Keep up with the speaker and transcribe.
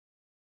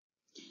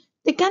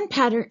The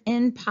Gunpowder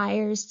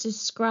Empires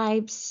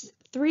describes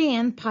three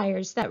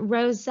empires that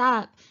rose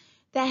up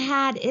that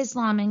had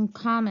Islam in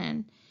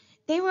common.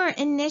 They were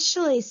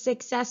initially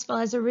successful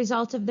as a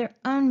result of their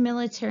own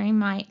military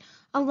might,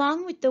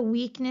 along with the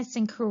weakness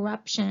and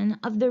corruption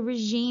of the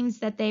regimes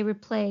that they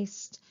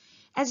replaced.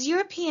 As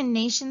European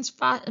nations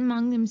fought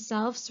among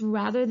themselves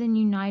rather than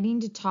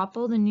uniting to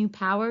topple the new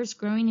powers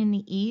growing in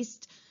the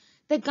East,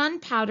 the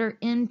Gunpowder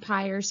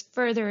Empires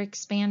further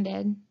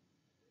expanded.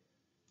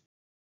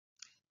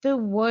 The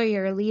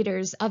warrior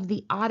leaders of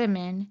the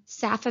Ottoman,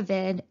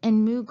 Safavid,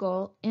 and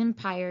Mughal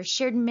empires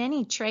shared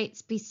many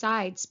traits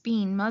besides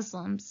being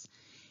Muslims.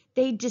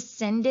 They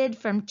descended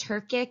from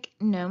Turkic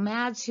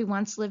nomads who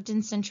once lived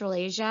in Central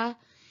Asia.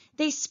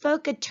 They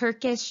spoke a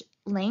Turkish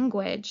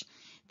language.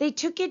 They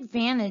took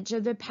advantage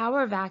of the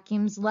power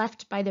vacuums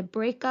left by the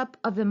breakup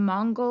of the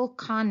Mongol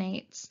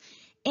Khanates,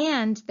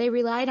 and they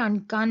relied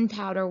on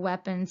gunpowder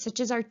weapons such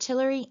as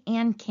artillery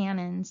and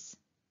cannons.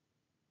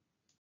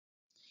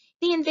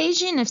 The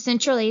invasion of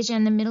Central Asia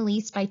and the Middle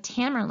East by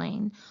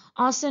Tamerlane,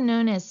 also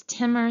known as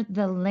Timur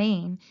the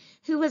Lame,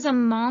 who was a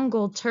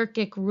Mongol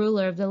Turkic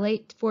ruler of the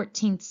late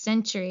 14th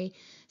century,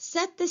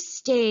 set the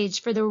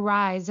stage for the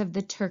rise of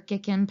the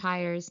Turkic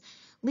empires.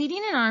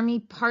 Leading an army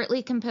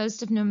partly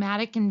composed of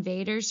nomadic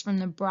invaders from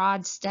the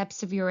broad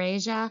steppes of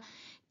Eurasia,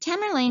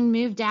 Tamerlane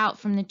moved out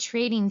from the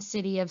trading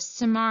city of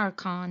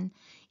Samarkand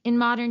in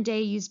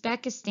modern-day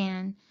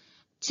Uzbekistan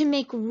to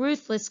make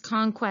ruthless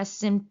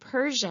conquests in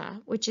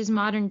Persia, which is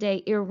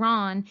modern-day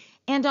Iran,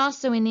 and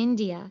also in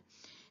India.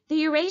 The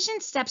Eurasian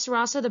steppes were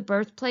also the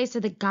birthplace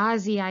of the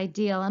Ghazi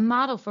ideal, a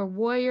model for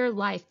warrior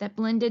life that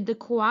blended the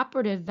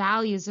cooperative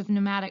values of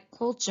nomadic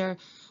culture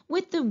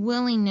with the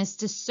willingness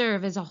to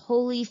serve as a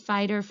holy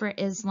fighter for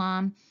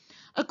Islam.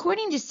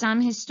 According to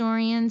some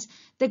historians,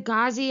 the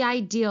Ghazi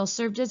ideal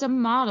served as a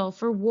model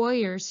for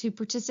warriors who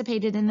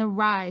participated in the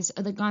rise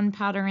of the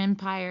Gunpowder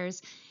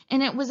Empires,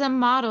 and it was a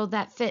model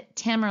that fit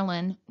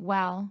Tamerlane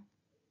well.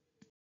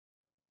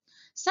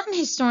 Some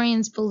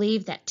historians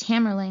believe that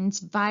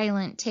Tamerlane's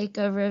violent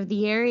takeover of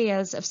the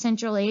areas of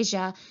Central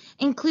Asia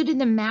included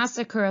the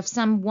massacre of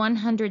some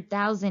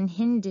 100,000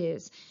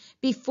 Hindus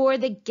before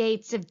the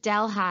gates of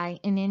Delhi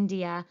in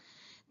India.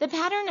 The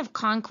pattern of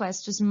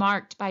conquest was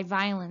marked by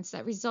violence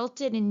that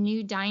resulted in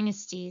new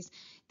dynasties,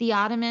 the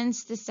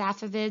Ottomans, the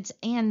Safavids,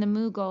 and the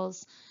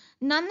Mughals.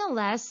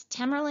 Nonetheless,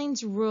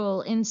 Tamerlane's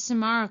rule in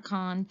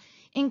Samarkand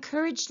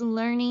encouraged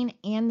learning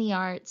and the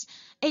arts,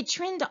 a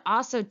trend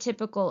also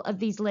typical of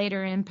these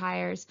later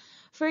empires.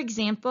 For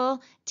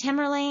example,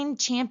 Tamerlane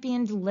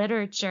championed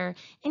literature,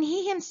 and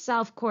he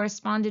himself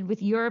corresponded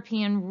with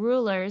European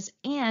rulers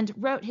and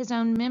wrote his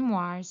own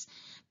memoirs.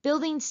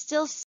 Buildings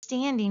still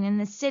standing in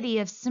the city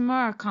of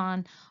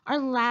Samarkand are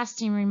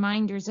lasting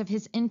reminders of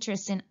his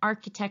interest in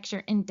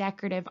architecture and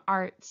decorative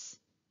arts.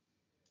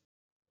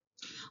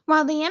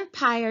 While the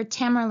empire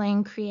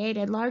Tamerlane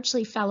created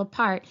largely fell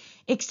apart,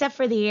 except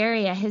for the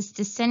area his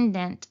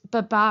descendant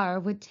Babar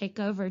would take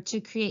over to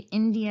create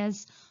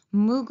India's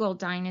Mughal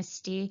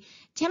dynasty,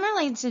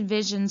 Tamerlane's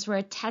visions were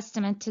a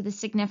testament to the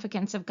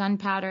significance of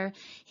gunpowder.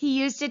 He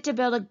used it to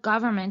build a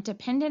government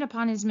dependent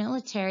upon his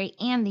military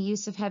and the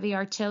use of heavy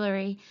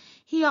artillery.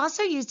 He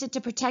also used it to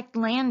protect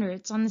land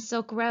routes on the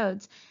Silk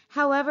Roads.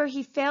 However,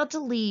 he failed to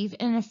leave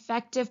an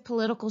effective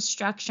political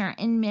structure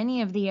in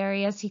many of the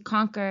areas he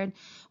conquered.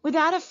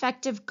 Without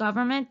effective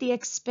government, the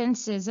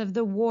expenses of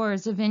the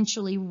wars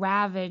eventually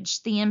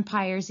ravaged the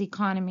empire's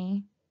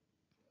economy.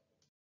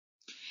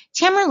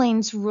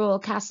 Tamerlane's rule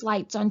cast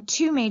lights on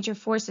two major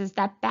forces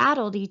that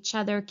battled each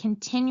other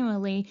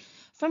continually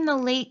from the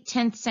late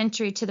 10th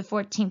century to the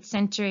 14th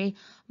century: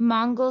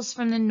 Mongols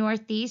from the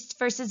northeast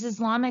versus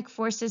Islamic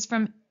forces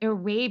from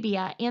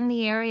Arabia and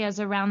the areas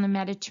around the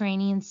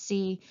Mediterranean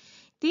Sea.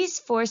 These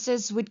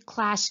forces would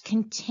clash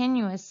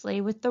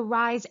continuously with the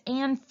rise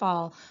and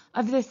fall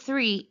of the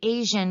three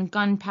Asian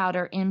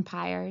gunpowder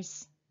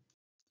empires.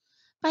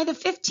 By the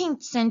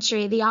 15th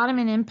century, the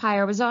Ottoman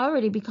Empire was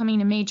already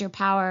becoming a major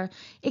power,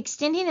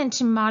 extending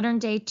into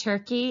modern-day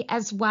Turkey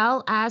as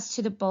well as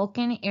to the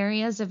Balkan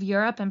areas of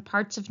Europe and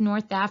parts of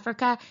North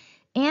Africa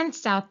and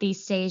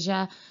Southeast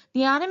Asia.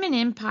 The Ottoman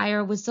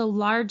Empire was the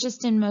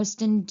largest and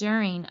most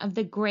enduring of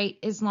the great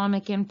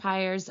Islamic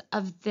empires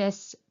of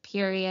this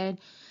period.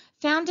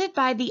 Founded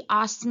by the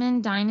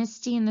Osman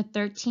dynasty in the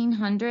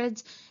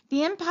 1300s,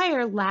 the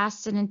empire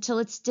lasted until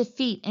its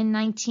defeat in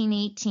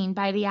 1918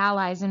 by the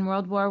Allies in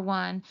World War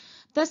I.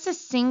 Thus, a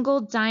single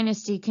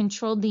dynasty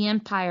controlled the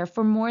empire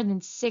for more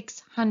than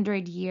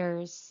 600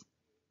 years.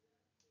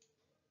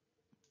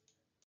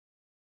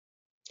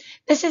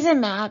 This is a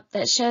map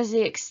that shows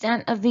the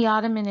extent of the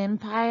Ottoman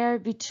Empire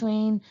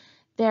between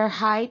their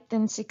height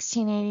in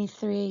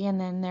 1683 and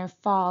then their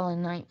fall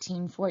in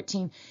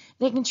 1914.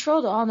 They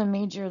controlled all the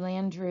major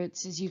land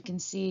routes, as you can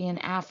see, in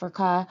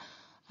Africa,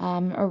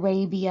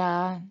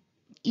 Arabia,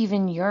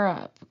 even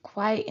Europe.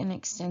 Quite an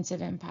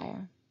extensive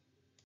empire.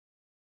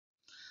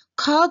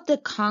 Called the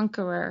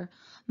Conqueror,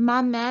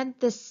 Mehmed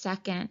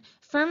II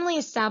firmly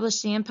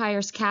established the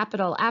empire's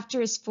capital after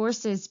his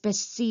forces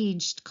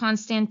besieged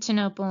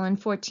Constantinople in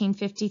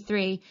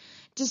 1453.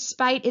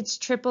 Despite its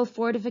triple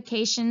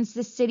fortifications,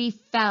 the city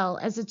fell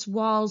as its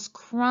walls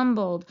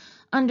crumbled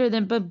under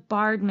the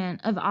bombardment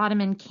of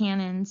Ottoman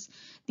cannons.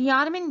 The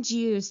Ottomans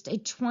used a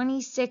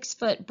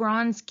 26-foot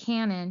bronze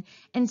cannon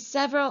and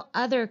several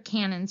other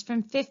cannons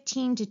from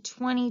 15 to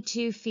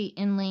 22 feet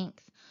in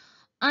length.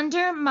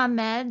 Under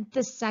Mehmed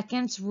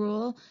II's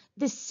rule,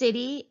 the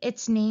city,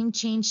 its name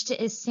changed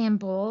to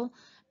Istanbul,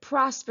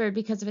 prospered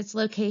because of its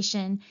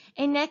location.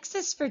 A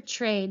nexus for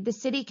trade, the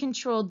city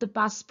controlled the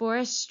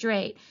Bosporus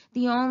Strait,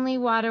 the only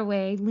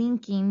waterway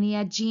linking the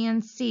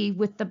Aegean Sea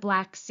with the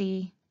Black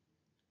Sea.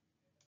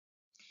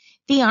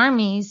 The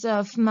armies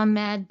of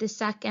Mehmed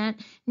II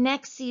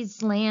next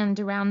seized land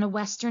around the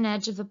western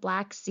edge of the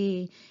Black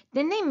Sea.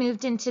 Then they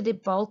moved into the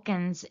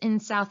Balkans in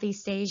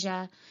Southeast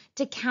Asia.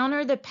 To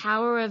counter the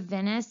power of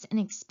Venice, an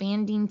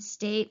expanding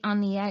state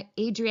on the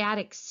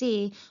Adriatic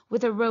Sea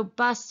with a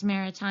robust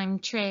maritime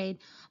trade,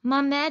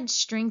 Mehmed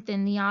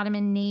strengthened the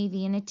Ottoman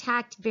navy and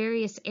attacked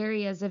various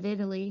areas of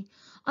Italy.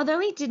 Although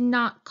he did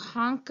not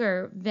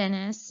conquer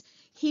Venice,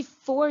 he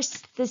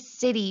forced the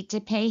city to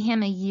pay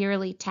him a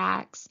yearly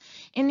tax.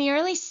 In the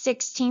early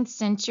 16th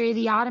century,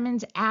 the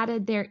Ottomans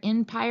added their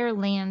empire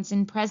lands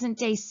in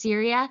present-day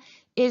Syria,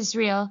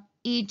 Israel,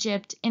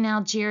 Egypt, and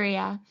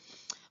Algeria.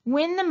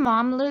 When the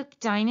Mamluk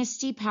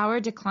dynasty power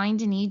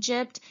declined in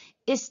Egypt,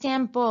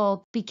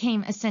 Istanbul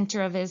became a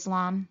center of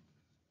Islam.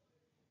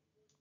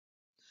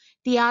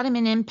 The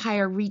Ottoman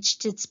Empire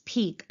reached its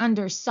peak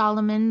under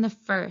Solomon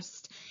I.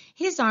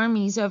 His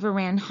armies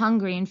overran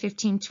Hungary in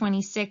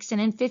 1526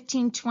 and in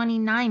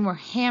 1529 were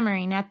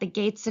hammering at the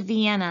gates of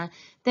Vienna,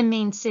 the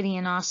main city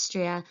in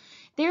Austria.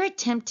 Their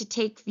attempt to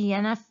take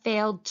Vienna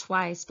failed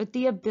twice, but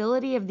the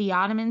ability of the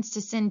Ottomans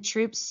to send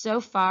troops so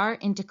far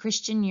into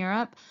Christian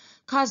Europe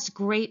caused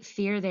great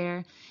fear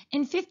there.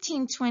 In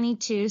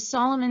 1522,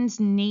 Solomon's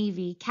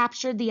navy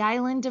captured the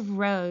island of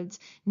Rhodes,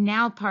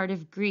 now part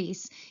of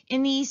Greece,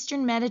 in the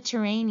eastern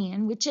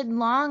Mediterranean, which had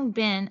long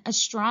been a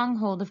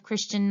stronghold of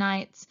Christian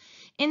knights.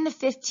 In the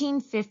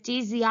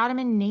 1550s, the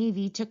Ottoman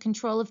navy took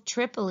control of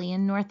Tripoli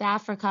in North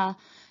Africa.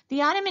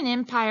 The Ottoman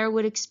Empire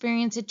would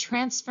experience a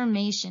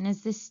transformation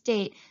as the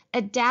state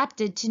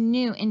adapted to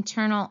new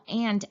internal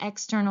and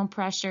external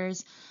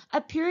pressures. A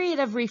period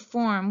of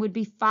reform would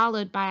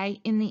follow by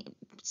the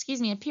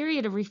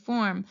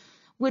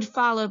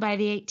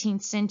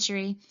 18th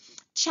century.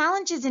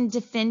 Challenges in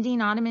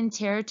defending Ottoman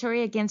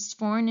territory against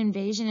foreign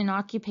invasion and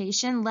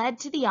occupation led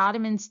to the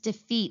Ottomans'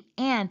 defeat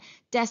and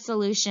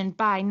dissolution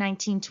by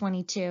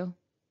 1922.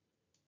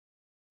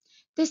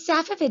 The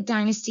Safavid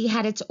dynasty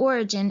had its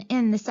origin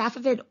in the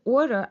Safavid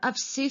order of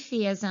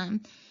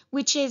Sufism,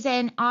 which is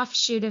an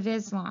offshoot of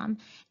Islam,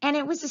 and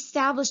it was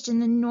established in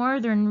the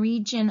northern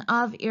region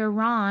of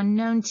Iran,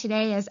 known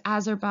today as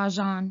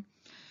Azerbaijan.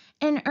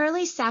 An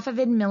early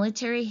Safavid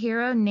military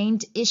hero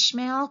named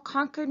Ismail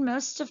conquered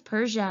most of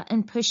Persia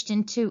and pushed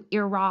into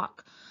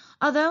Iraq.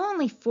 Although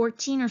only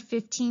 14 or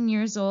 15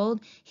 years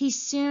old, he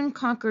soon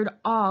conquered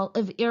all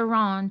of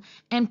Iran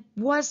and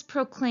was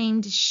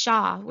proclaimed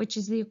Shah, which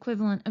is the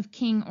equivalent of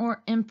king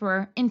or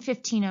emperor, in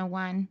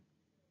 1501.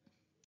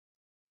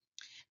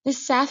 The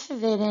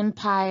Safavid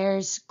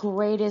Empire's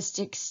greatest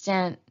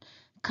extent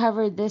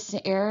covered this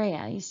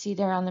area. You see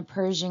there on the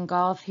Persian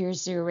Gulf,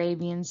 here's the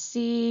Arabian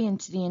Sea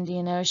into the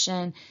Indian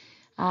Ocean.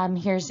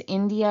 Here's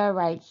India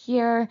right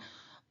here.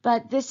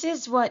 But this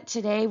is what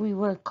today we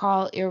would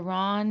call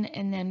Iran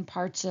and then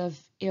parts of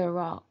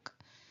Iraq,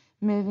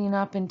 moving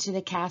up into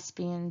the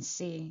Caspian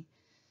Sea.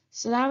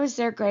 So that was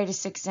their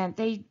greatest extent.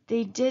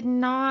 They did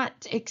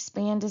not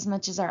expand as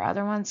much as our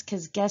other ones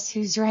because guess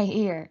who's right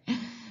here?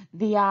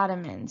 The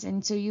Ottomans.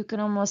 And so you can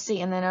almost see,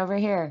 and then over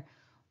here,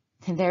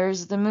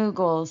 there's the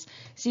Mughals.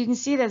 So you can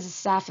see that the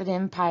Safavid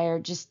Empire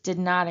just did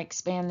not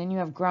expand. Then you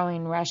have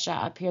growing Russia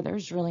up here.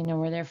 There's really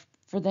nowhere there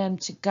for them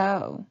to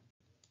go.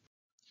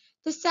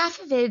 The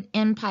Safavid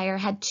Empire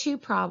had two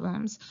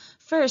problems.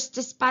 First,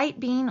 despite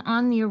being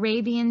on the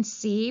Arabian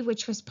Sea,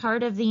 which was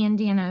part of the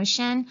Indian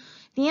Ocean,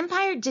 the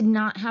empire did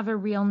not have a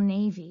real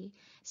navy.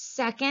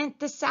 Second,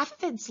 the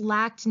Safavids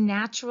lacked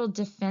natural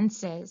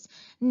defenses.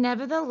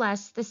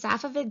 Nevertheless, the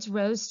Safavids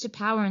rose to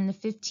power in the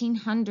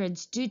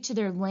 1500s due to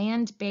their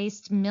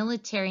land-based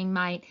military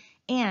might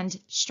and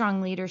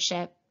strong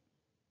leadership.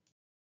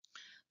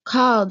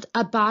 Called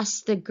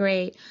Abbas the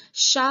Great,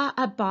 Shah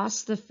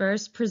Abbas I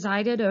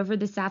presided over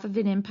the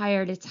Safavid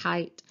Empire at its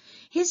height.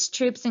 His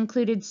troops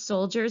included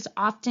soldiers,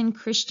 often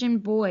Christian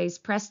boys,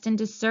 pressed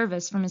into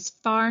service from as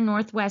far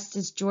northwest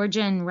as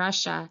Georgia and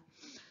Russia.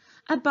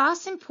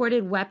 Abbas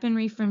imported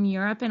weaponry from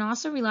Europe and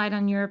also relied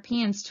on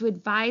Europeans to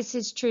advise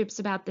his troops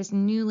about this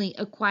newly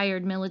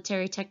acquired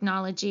military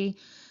technology.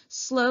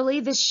 Slowly,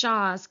 the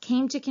Shahs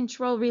came to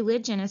control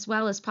religion as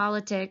well as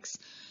politics.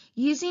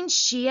 Using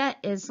Shia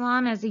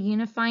Islam as a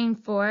unifying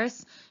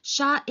force,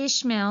 Shah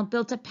Ismail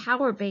built a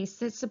power base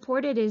that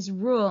supported his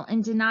rule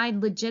and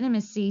denied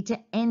legitimacy to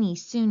any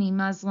Sunni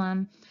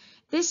Muslim.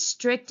 This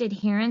strict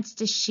adherence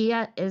to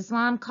Shia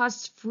Islam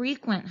caused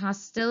frequent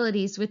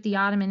hostilities with the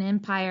Ottoman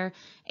Empire,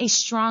 a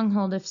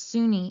stronghold of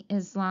Sunni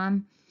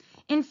Islam.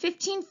 In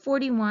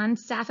 1541,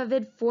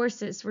 Safavid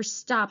forces were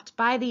stopped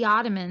by the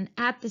Ottoman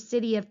at the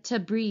city of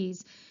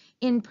Tabriz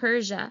in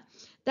Persia.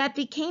 That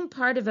became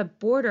part of a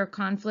border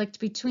conflict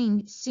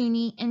between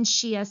Sunni and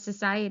Shia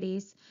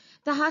societies.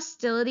 The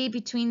hostility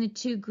between the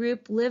two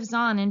groups lives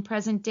on in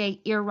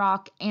present-day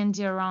Iraq and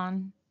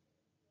Iran.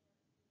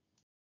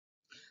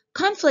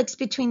 Conflicts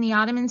between the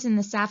Ottomans and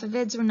the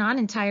Safavids were not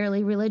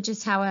entirely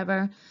religious,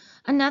 however.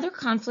 Another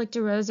conflict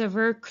arose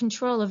over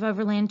control of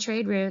overland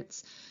trade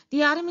routes.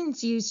 The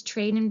Ottomans used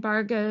trade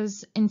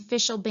embargoes and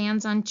official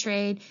bans on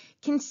trade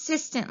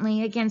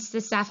consistently against the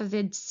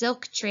Safavid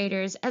silk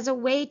traders as a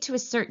way to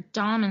assert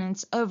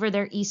dominance over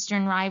their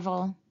eastern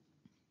rival.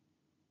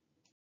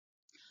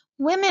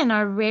 Women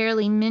are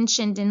rarely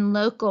mentioned in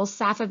local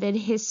Safavid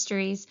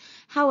histories.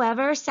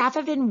 However,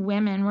 Safavid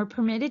women were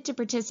permitted to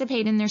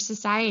participate in their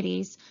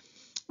societies.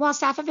 While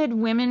Safavid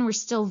women were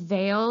still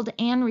veiled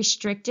and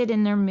restricted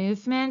in their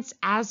movements,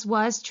 as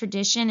was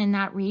tradition in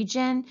that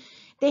region,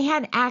 they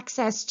had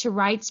access to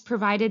rights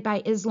provided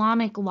by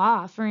Islamic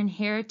law for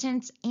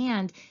inheritance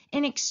and,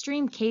 in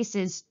extreme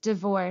cases,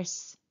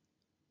 divorce.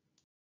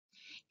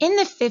 In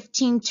the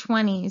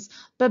 1520s,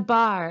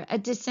 Babar, a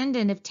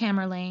descendant of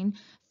Tamerlane,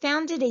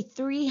 founded a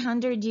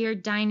 300-year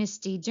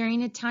dynasty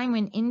during a time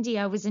when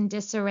India was in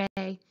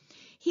disarray.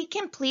 He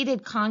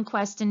completed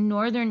conquest in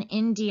northern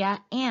India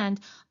and,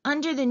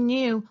 under the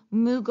new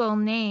Mughal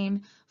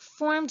name,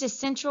 formed a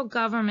central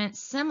government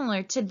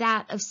similar to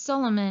that of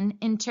Suleiman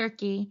in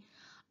Turkey.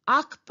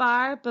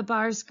 Akbar,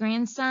 Babar's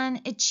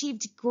grandson,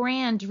 achieved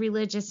grand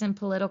religious and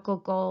political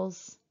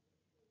goals.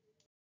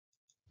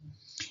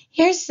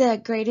 Here's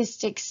the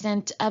greatest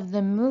extent of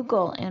the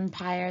Mughal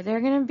Empire.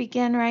 They're going to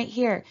begin right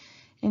here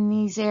in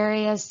these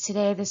areas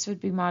today. This would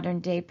be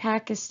modern-day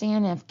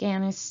Pakistan,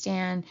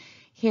 Afghanistan.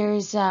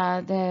 Here's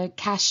the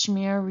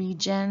Kashmir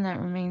region that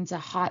remains a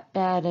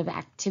hotbed of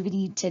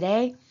activity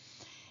today.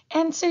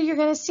 And so you're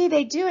going to see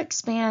they do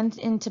expand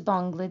into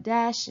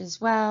Bangladesh as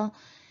well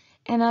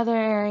and other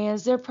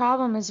areas. Their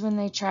problem is when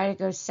they try to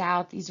go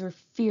south, these were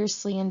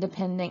fiercely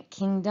independent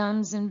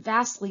kingdoms and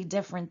vastly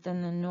different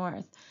than the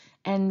north,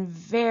 and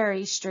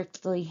very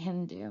strictly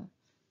Hindu.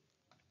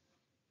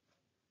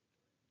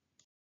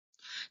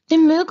 The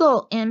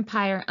Mughal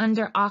Empire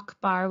under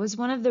Akbar was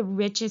one of the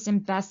richest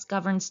and best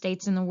governed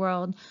states in the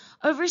world.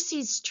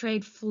 Overseas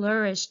trade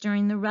flourished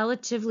during the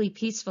relatively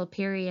peaceful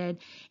period.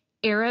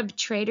 Arab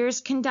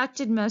traders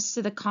conducted most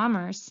of the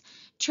commerce.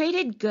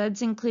 Traded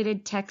goods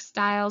included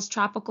textiles,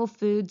 tropical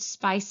foods,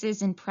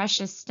 spices, and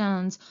precious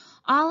stones,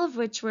 all of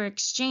which were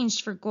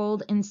exchanged for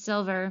gold and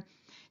silver.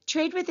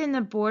 Trade within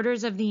the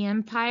borders of the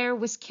empire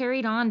was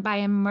carried on by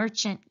a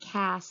merchant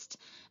caste.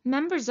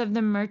 Members of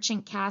the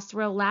merchant caste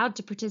were allowed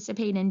to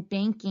participate in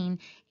banking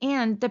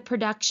and the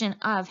production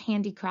of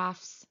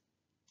handicrafts.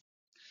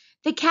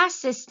 The caste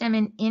system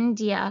in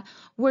India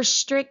were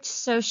strict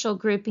social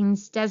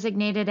groupings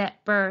designated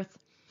at birth.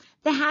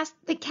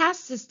 The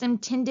caste system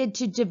tended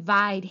to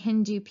divide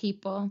Hindu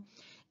people.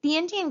 The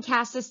Indian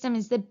caste system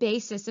is the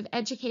basis of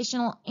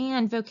educational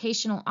and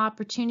vocational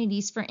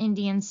opportunities for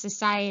Indian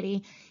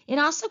society. It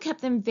also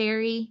kept them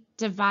very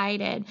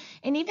divided.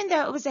 And even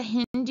though it was a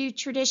Hindu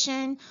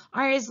tradition,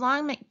 our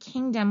Islamic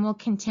kingdom will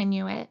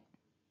continue it.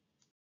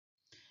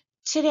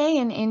 Today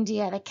in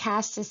India, the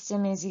caste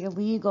system is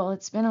illegal.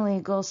 It's been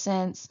illegal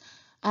since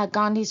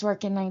Gandhi's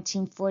work in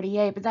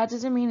 1948, but that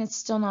doesn't mean it's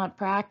still not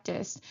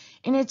practiced.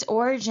 In its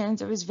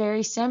origins, it was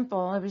very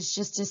simple. It was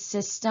just a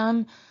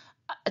system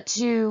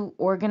to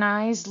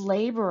organize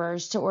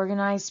laborers, to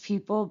organize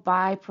people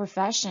by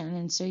profession.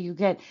 And so you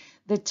get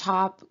the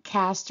top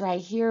caste right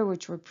here,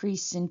 which were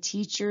priests and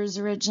teachers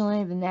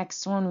originally. The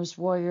next one was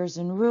warriors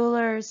and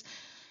rulers.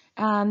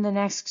 The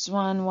next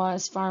one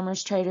was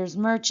farmers, traders,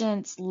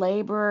 merchants,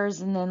 laborers,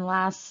 and then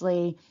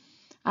lastly,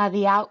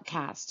 the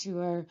outcasts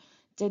who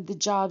did the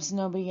jobs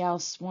nobody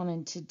else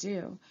wanted to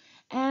do.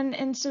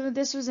 And so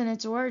this was in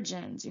its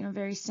origins,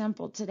 very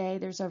simple. Today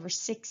there's over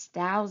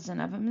 6,000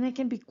 of them, and they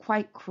can be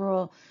quite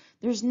cruel.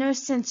 There's no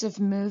sense of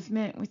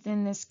movement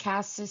within this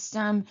caste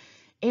system.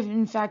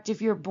 In fact,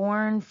 if you're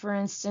born, for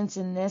instance,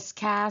 in this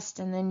caste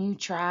and then you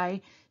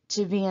try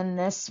to be in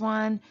this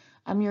one,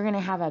 you're going to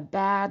have a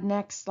bad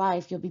next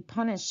life. You'll be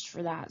punished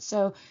for that.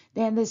 So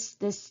they had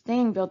this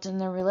thing built in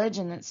their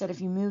religion that said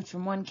if you moved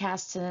from one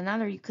caste to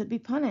another, you could be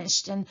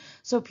punished. And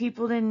so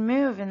people didn't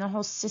move, and the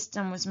whole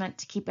system was meant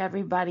to keep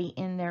everybody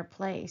in their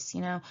place.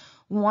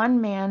 One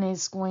man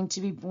is going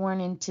to be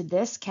born into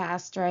this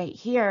caste right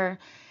here,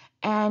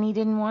 and he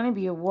didn't want to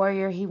be a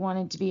warrior. He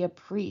wanted to be a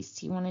priest.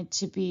 He wanted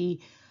to be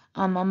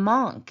a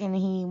monk, and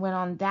he went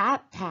on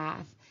that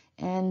path,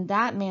 and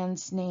that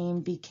man's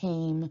name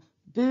became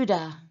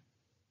Buddha.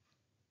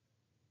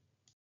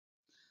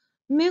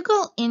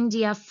 Mughal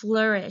India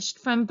flourished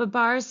from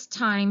Babar's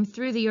time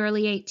through the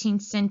early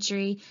 18th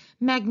century.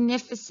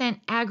 Magnificent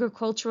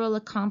agricultural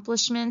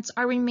accomplishments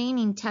are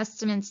remaining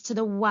testaments to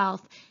the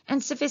wealth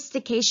and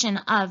sophistication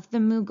of the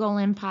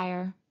Mughal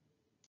Empire.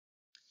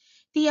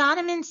 The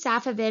Ottoman,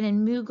 Safavid,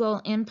 and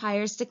Mughal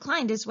empires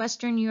declined as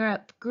Western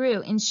Europe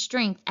grew in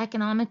strength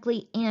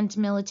economically and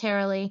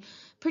militarily,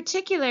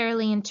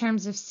 particularly in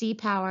terms of sea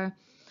power.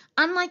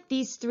 Unlike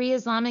these three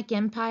Islamic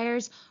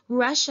empires,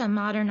 Russia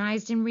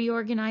modernized and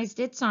reorganized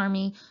its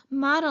army,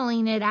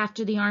 modeling it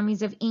after the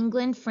armies of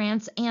England,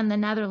 France, and the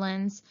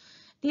Netherlands.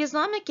 The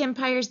Islamic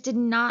empires did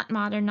not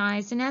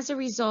modernize, and as a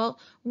result,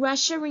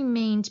 Russia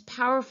remained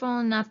powerful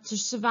enough to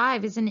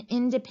survive as an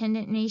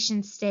independent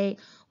nation state,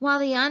 while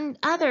the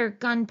other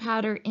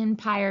gunpowder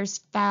empires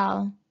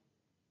fell.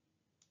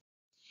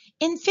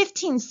 In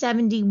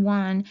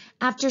 1571,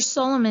 after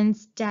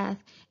Suleiman's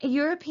death, a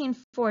European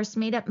force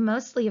made up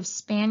mostly of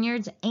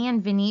Spaniards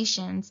and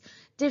Venetians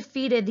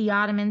defeated the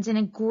Ottomans in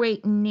a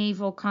great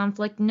naval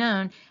conflict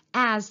known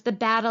as the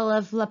Battle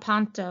of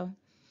Lepanto.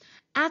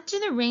 After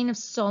the reign of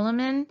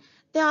Suleiman,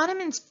 the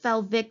Ottomans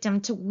fell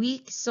victim to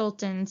weak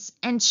sultans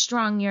and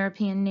strong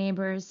European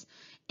neighbors.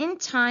 In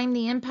time,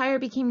 the empire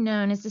became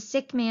known as the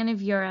sick man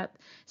of Europe.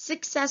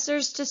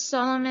 Successors to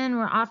Suleiman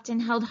were often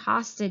held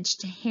hostage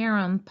to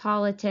harem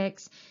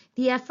politics,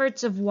 the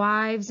efforts of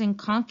wives and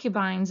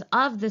concubines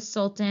of the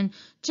sultan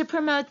to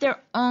promote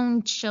their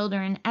own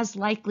children as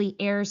likely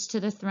heirs to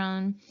the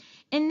throne.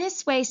 In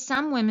this way,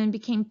 some women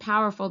became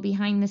powerful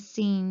behind the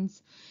scenes.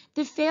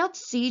 The failed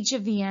siege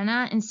of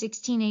Vienna in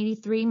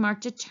 1683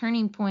 marked a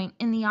turning point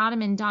in the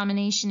Ottoman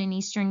domination in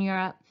Eastern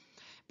Europe.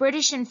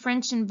 British and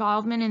French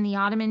involvement in the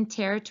Ottoman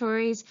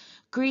territories,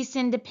 Greece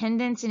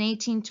independence in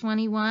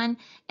 1821,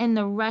 and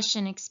the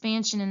Russian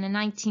expansion in the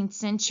 19th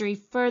century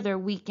further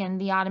weakened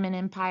the Ottoman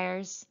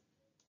empires.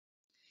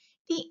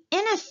 The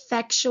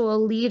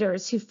ineffectual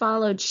leaders who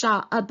followed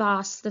Shah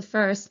Abbas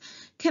I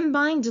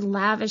combined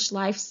lavish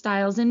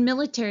lifestyles and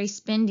military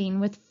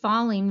spending with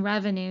falling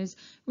revenues,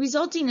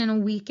 resulting in a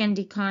weakened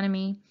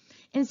economy.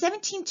 In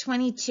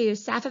 1722,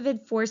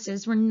 Safavid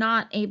forces were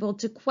not able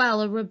to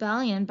quell a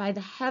rebellion by the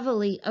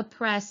heavily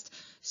oppressed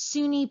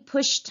Sunni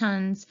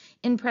Pashtuns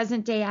in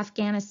present-day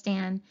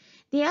Afghanistan.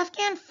 The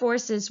Afghan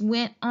forces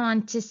went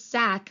on to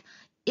sack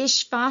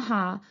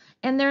Isfahan,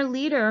 and their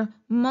leader,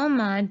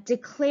 Muhammad,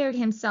 declared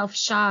himself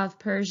Shah of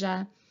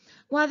Persia.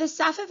 While the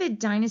Safavid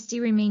dynasty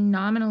remained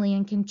nominally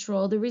in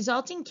control, the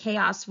resulting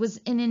chaos was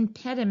an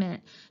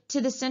impediment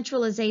to the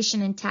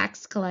centralization and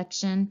tax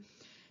collection.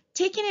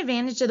 Taking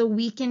advantage of the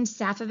weakened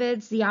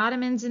Safavids, the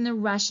Ottomans and the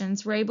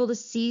Russians were able to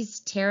seize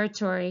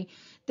territory.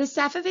 The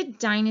Safavid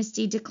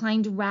dynasty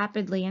declined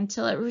rapidly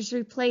until it was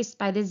replaced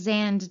by the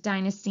Zand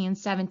dynasty in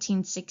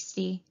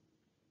 1760.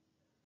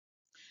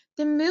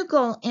 The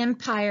Mughal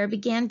Empire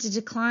began to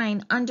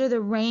decline under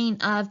the reign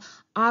of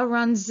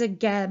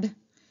Aurangzeb.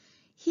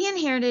 He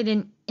inherited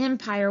an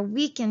empire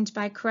weakened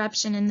by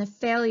corruption, and the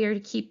failure to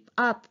keep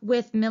up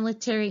with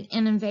military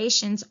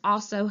innovations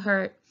also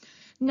hurt.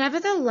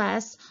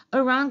 Nevertheless,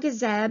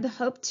 Aurangzeb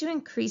hoped to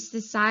increase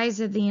the size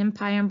of the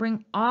empire and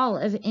bring all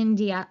of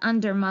India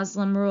under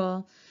Muslim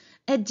rule.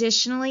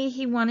 Additionally,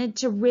 he wanted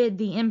to rid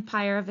the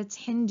empire of its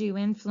Hindu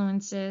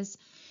influences.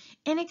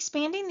 In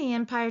expanding the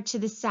empire to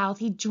the south,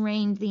 he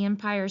drained the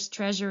empire's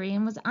treasury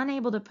and was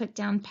unable to put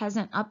down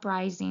peasant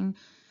uprisings.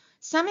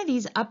 Some of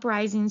these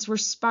uprisings were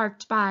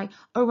sparked by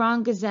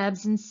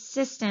Aurangzeb's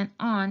insistence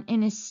on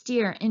an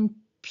austere and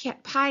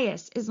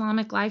pious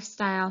Islamic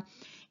lifestyle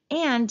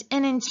and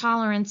an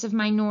intolerance of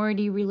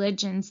minority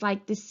religions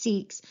like the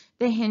Sikhs,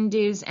 the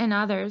Hindus, and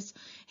others.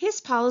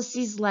 His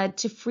policies led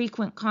to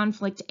frequent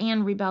conflict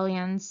and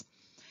rebellions.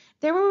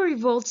 There were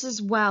revolts as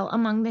well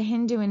among the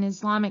Hindu and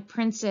Islamic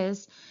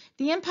princes.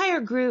 The empire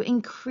grew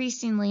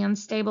increasingly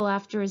unstable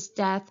after his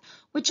death,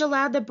 which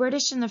allowed the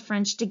British and the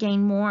French to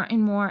gain more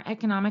and more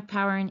economic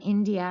power in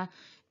India.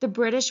 The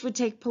British would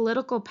take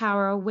political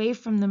power away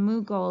from the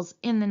Mughals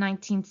in the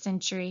 19th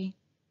century.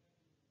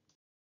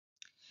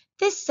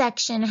 This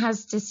section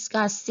has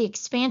discussed the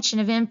expansion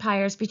of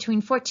empires between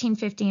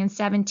 1450 and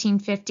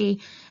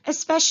 1750,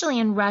 especially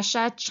in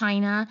Russia,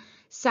 China,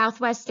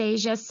 Southwest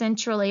Asia,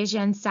 Central Asia,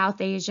 and South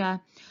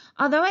Asia.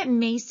 Although it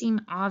may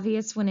seem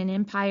obvious what an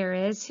empire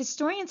is,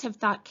 historians have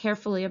thought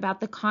carefully about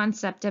the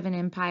concept of an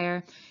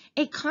empire.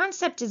 A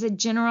concept is a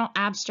general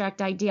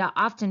abstract idea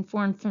often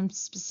formed from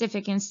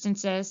specific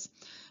instances.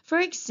 For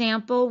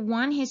example,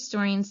 one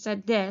historian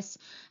said this: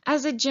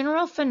 as a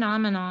general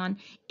phenomenon,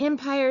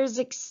 empires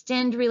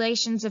extend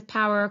relations of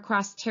power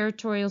across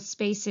territorial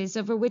spaces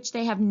over which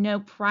they have no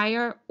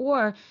prior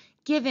or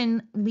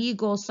given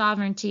legal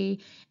sovereignty,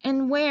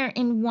 and where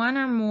in one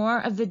or more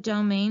of the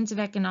domains of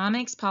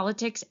economics,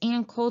 politics,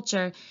 and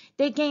culture,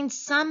 they gain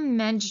some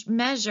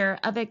measure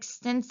of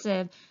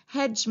extensive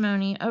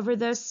hegemony over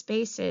those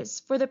spaces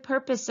for the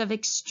purpose of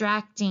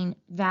extracting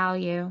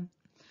value.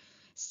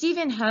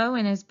 Stephen Ho,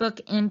 in his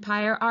book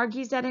Empire,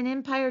 argues that an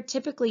empire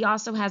typically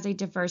also has a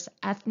diverse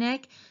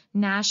ethnic,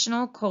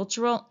 national,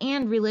 cultural,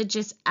 and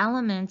religious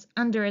elements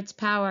under its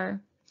power.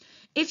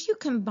 If you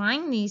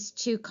combine these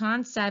two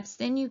concepts,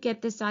 then you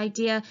get this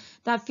idea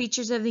that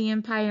features of the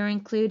empire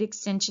include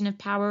extension of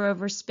power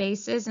over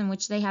spaces in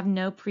which they have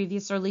no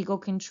previous or legal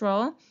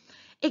control,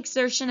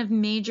 exertion of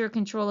major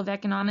control of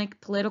economic,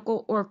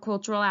 political, or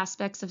cultural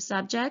aspects of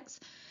subjects,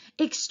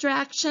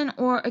 extraction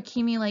or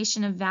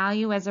accumulation of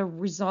value as a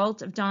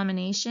result of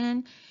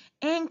domination,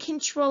 and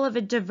control of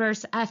a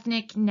diverse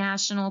ethnic,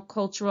 national,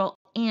 cultural,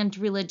 and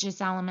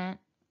religious element.